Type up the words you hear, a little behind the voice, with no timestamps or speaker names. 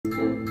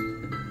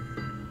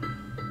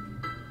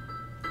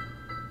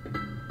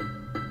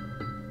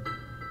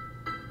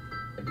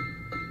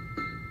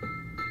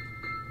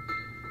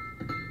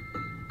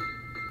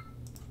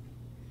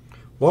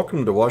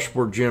Welcome to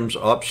Washboardjim's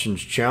Options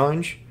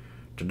Challenge.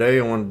 Today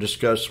I want to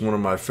discuss one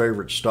of my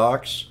favorite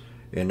stocks,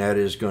 and that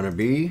is going to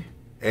be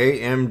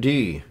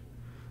AMD.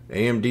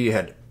 AMD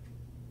had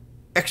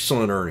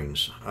excellent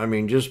earnings. I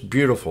mean, just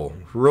beautiful.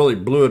 Really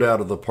blew it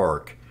out of the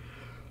park.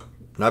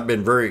 And I've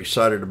been very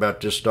excited about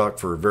this stock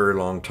for a very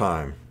long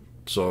time.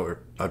 So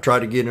I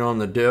tried to get in on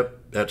the dip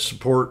at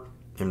support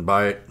and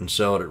buy it and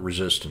sell it at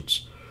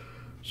resistance.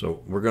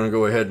 So we're going to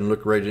go ahead and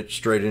look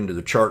straight into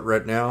the chart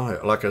right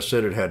now. Like I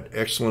said, it had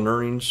excellent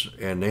earnings,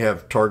 and they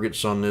have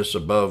targets on this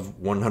above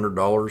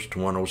 $100 to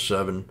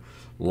 107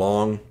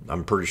 long.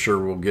 I'm pretty sure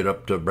we'll get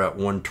up to about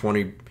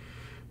 120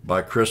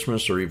 by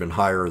Christmas or even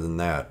higher than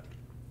that.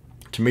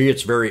 To me,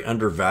 it's very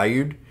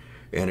undervalued,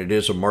 and it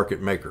is a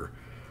market maker.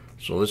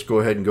 So let's go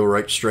ahead and go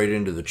right straight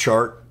into the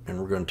chart, and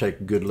we're going to take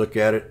a good look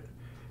at it,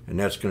 and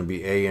that's going to be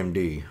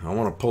AMD. I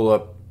want to pull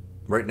up,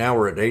 right now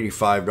we're at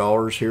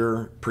 $85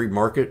 here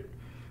pre-market.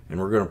 And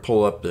we're going to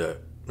pull up the,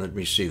 let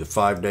me see, the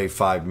 5-day,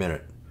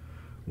 5-minute.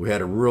 We had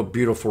a real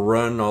beautiful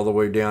run all the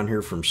way down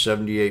here from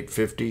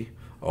 78.50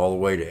 all the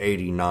way to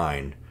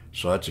 89.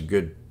 So that's a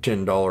good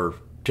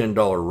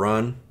 $10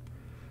 run.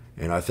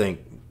 And I think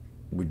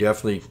we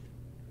definitely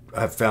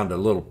have found a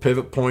little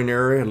pivot point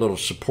area, a little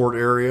support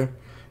area.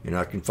 And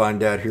I can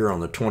find that here on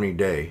the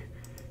 20-day.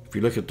 If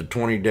you look at the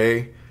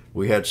 20-day,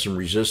 we had some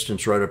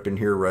resistance right up in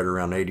here, right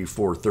around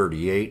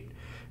 84.38.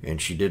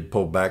 And she did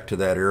pull back to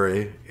that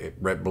area,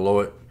 right below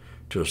it,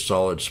 to a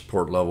solid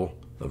support level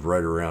of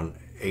right around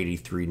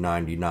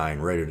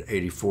 83.99, right at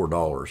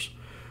 $84.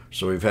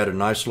 So we've had a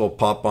nice little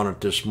pop on it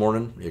this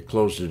morning. It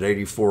closed at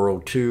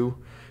 84.02,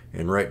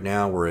 and right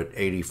now we're at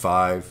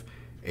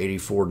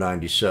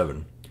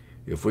 84.97.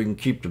 If we can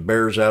keep the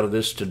bears out of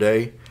this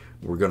today,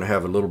 we're going to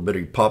have a little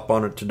bitty pop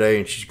on it today,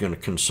 and she's going to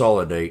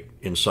consolidate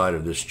inside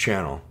of this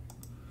channel.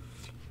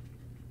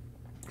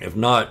 If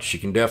not, she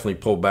can definitely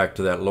pull back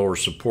to that lower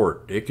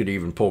support. It could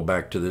even pull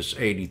back to this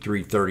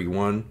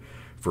 83.31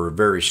 for a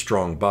very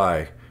strong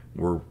buy,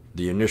 where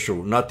the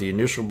initial, not the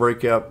initial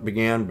breakout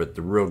began, but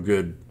the real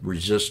good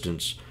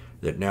resistance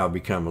that now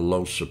become a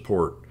low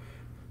support.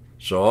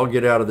 So I'll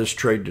get out of this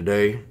trade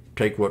today,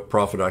 take what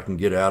profit I can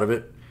get out of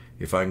it.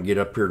 If I can get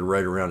up here to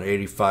right around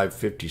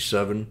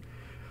 85.57,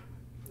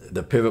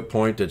 the pivot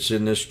point that's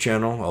in this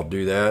channel, I'll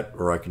do that,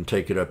 or I can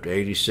take it up to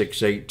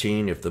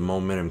 86.18 if the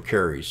momentum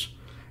carries.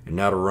 And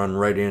that'll run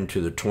right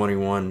into the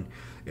 21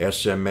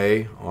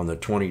 SMA on the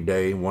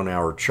 20-day,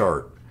 1-hour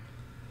chart.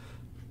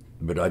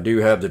 But I do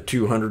have the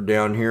 200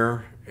 down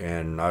here,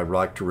 and I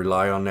like to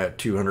rely on that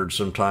 200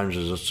 sometimes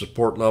as a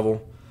support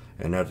level,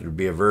 and that would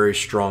be a very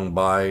strong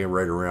buy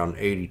right around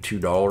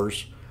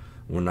 $82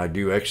 when I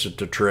do exit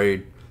the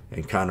trade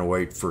and kind of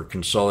wait for a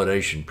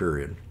consolidation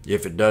period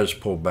if it does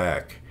pull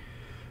back.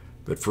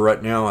 But for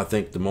right now, I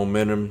think the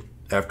momentum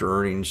after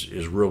earnings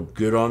is real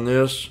good on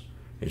this.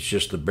 It's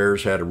just the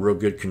bears had a real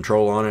good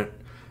control on it,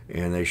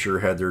 and they sure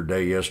had their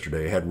day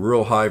yesterday. It had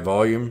real high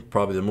volume,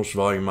 probably the most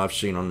volume I've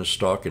seen on this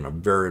stock in a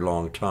very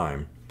long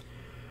time.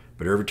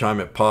 But every time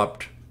it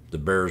popped, the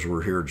bears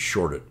were here to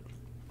short it.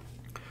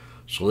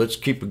 So let's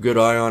keep a good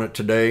eye on it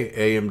today.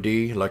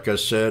 AMD, like I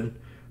said,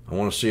 I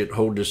want to see it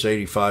hold this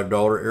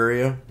 $85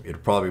 area.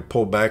 It'll probably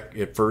pull back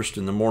at first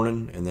in the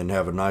morning and then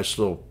have a nice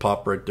little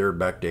pop right there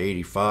back to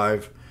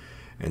 85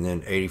 and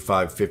then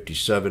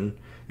 85.57.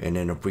 And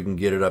then if we can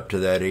get it up to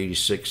that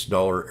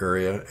 $86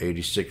 area,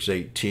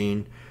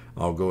 86.18,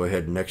 I'll go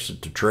ahead and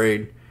exit the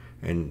trade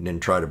and then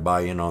try to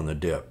buy in on the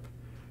dip.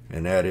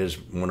 And that is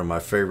one of my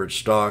favorite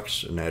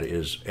stocks, and that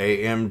is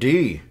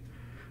AMD.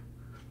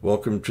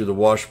 Welcome to the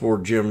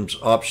Washboardjim's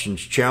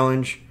Options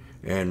Challenge,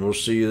 and we'll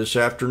see you this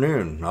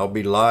afternoon. I'll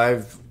be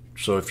live,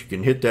 so if you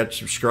can hit that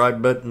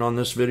subscribe button on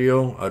this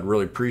video, I'd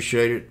really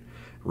appreciate it.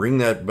 Ring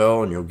that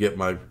bell and you'll get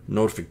my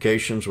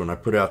notifications when I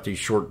put out these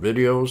short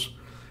videos.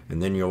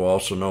 And then you'll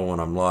also know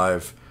when I'm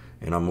live,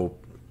 and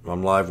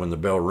I'm live when the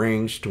bell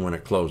rings to when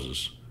it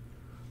closes.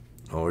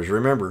 Always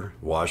remember,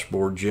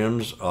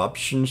 Washboardjim's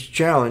Options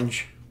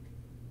Challenge.